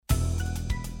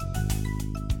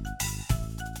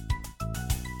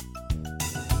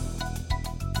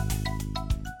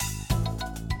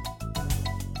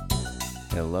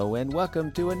Hello and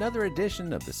welcome to another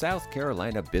edition of the South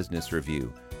Carolina Business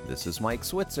Review. This is Mike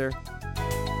Switzer.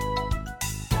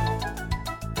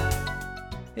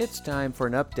 It's time for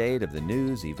an update of the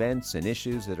news, events, and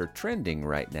issues that are trending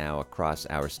right now across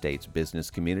our state's business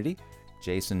community.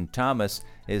 Jason Thomas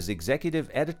is executive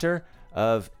editor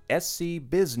of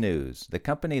SCBizNews, the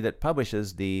company that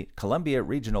publishes the Columbia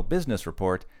Regional Business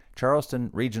Report, Charleston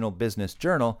Regional Business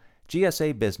Journal,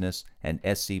 GSA Business and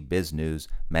SCBizNews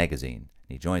magazine.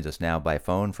 He joins us now by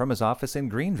phone from his office in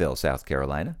Greenville, South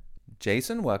Carolina.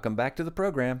 Jason, welcome back to the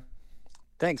program.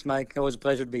 Thanks, Mike. Always a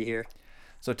pleasure to be here.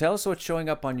 So tell us what's showing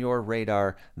up on your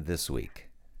radar this week.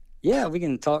 Yeah, we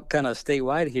can talk kind of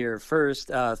statewide here. First,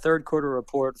 third quarter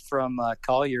report from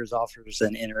Collier's offers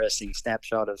an interesting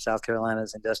snapshot of South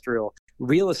Carolina's industrial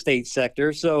real estate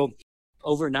sector. So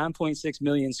over 9.6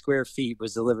 million square feet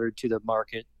was delivered to the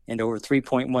market, and over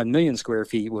 3.1 million square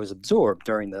feet was absorbed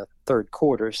during the third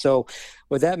quarter. So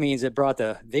what that means, it brought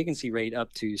the vacancy rate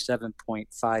up to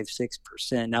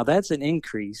 7.56%. Now that's an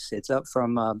increase. It's up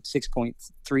from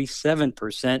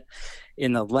 6.37%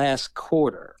 in the last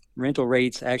quarter. Rental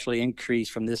rates actually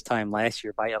increased from this time last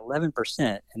year by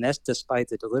 11%, and that's despite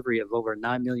the delivery of over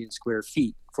 9 million square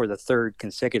feet for the third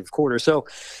consecutive quarter. So,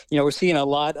 we're seeing a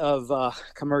lot of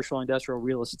commercial industrial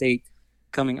real estate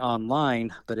coming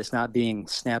online, but it's not being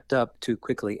snapped up too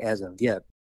quickly as of yet.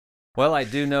 Well, I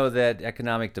do know that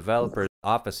economic developers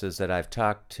offices that I've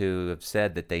talked to have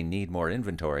said that they need more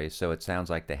inventory, so it sounds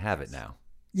like they have it now.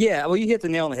 Yeah, well, you hit the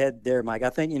nail on the head there, Mike. I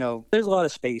think, there's a lot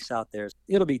of space out there.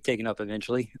 It'll be taken up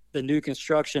eventually. The new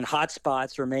construction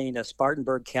hotspots remain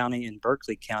Spartanburg County and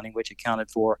Berkeley County, which accounted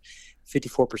for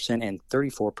 54% and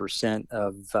 34%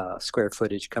 of square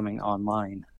footage coming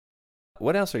online.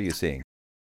 What else are you seeing?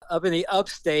 Up in the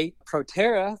upstate,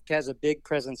 Proterra has a big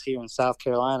presence here in South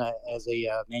Carolina as a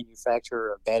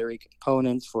manufacturer of battery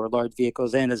components for large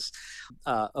vehicles, and as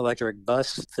electric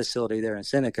bus facility there in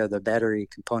Seneca. The battery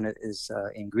component is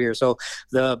in Greer. So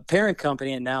the parent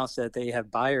company announced that they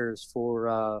have buyers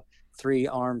for three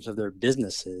arms of their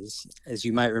businesses. As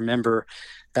you might remember,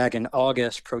 back in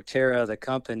August, Proterra, the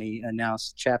company,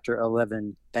 announced Chapter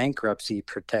 11 bankruptcy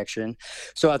protection.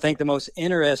 So I think the most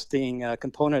interesting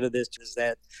component of this is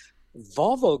that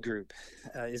Volvo Group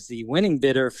is the winning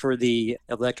bidder for the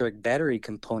electric battery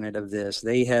component of this.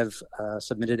 They have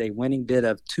submitted a winning bid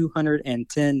of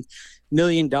 $210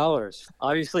 million.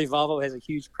 Obviously, Volvo has a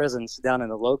huge presence down in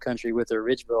the Low Country with their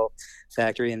Ridgeville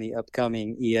factory and the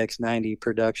upcoming EX90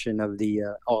 production of the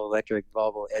all-electric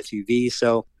Volvo SUV.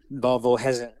 So Volvo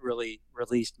hasn't really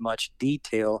released much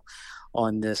detail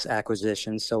on this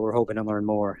acquisition, so we're hoping to learn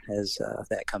more as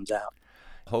that comes out.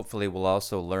 Hopefully we'll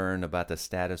also learn about the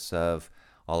status of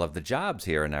all of the jobs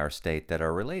here in our state that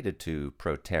are related to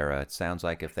Proterra. It sounds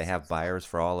like if they have buyers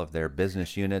for all of their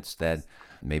business units, that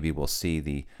maybe we'll see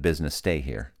the business stay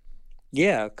here.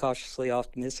 Yeah, cautiously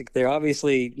optimistic there.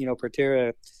 Obviously,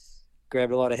 Proterra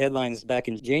grabbed a lot of headlines back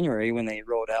in January when they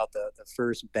rolled out the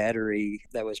first battery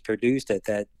that was produced at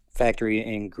that factory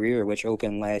in Greer, which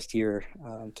opened last year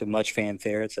to much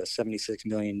fanfare. It's a $76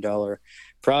 million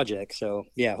project. So,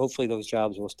 yeah, hopefully those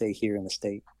jobs will stay here in the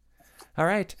state. All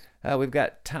right. We've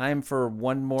got time for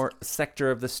one more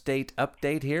sector of the state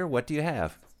update here. What do you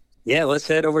have? Yeah, let's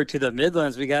head over to the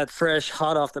Midlands. We got fresh,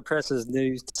 hot off the presses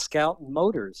news. Scout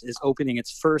Motors is opening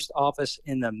its first office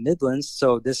in the Midlands.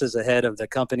 So this is ahead of the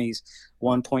company's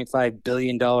 $1.5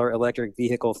 billion electric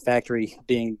vehicle factory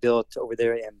being built over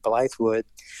there in Blythewood.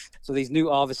 So these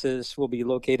new offices will be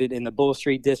located in the Bull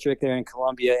Street district there in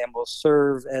Columbia and will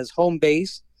serve as home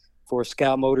base for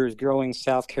Scout Motors' growing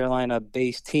South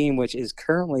Carolina-based team, which is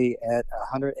currently at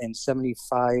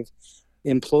 175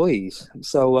 employees.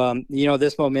 So,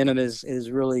 this momentum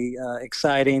is really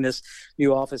exciting. This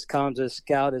new office comes as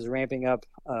Scout is ramping up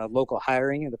local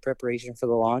hiring and the preparation for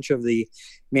the launch of the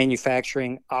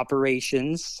manufacturing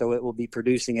operations. So it will be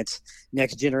producing its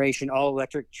next generation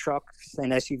all-electric trucks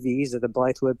and SUVs at the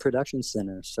Blythewood Production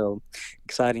Center. So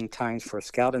exciting times for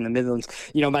Scout in the Midlands.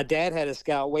 My dad had a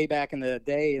Scout way back in the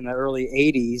day in the early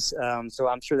 80s. So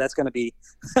I'm sure that's going to be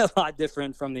a lot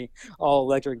different from the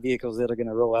all-electric vehicles that are going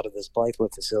to roll out of this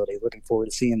Blythewood facility. Looking forward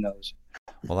to seeing those.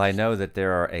 Well, I know that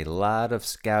there are a lot of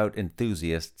Scout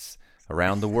enthusiasts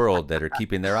around the world that are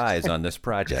keeping their eyes on this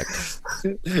project.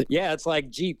 Yeah, it's like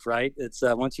Jeep, right? It's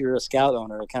once you're a Scout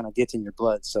owner, it kind of gets in your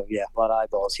blood. So, yeah, a lot of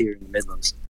eyeballs here in the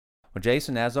Midlands. Well,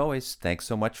 Jason, as always, thanks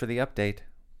so much for the update.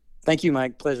 Thank you,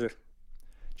 Mike. Pleasure.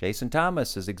 Jason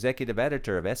Thomas is executive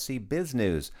editor of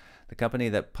SCBizNews, the company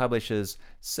that publishes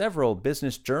several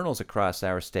business journals across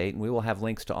our state, and we will have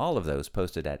links to all of those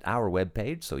posted at our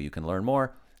webpage so you can learn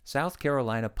more,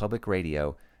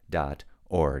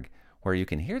 southcarolinapublicradio.org. where you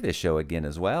can hear this show again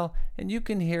as well, and you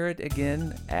can hear it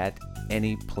again at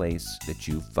any place that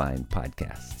you find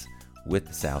podcasts. With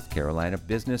the South Carolina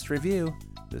Business Review,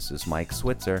 this is Mike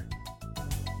Switzer.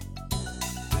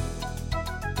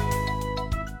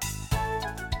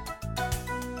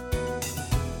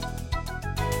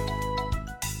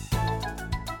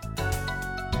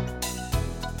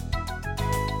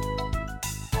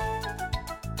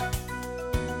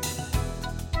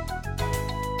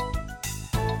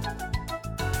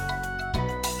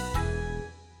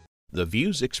 The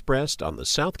views expressed on the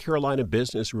South Carolina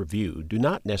Business Review do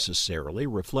not necessarily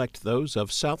reflect those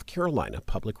of South Carolina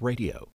Public Radio.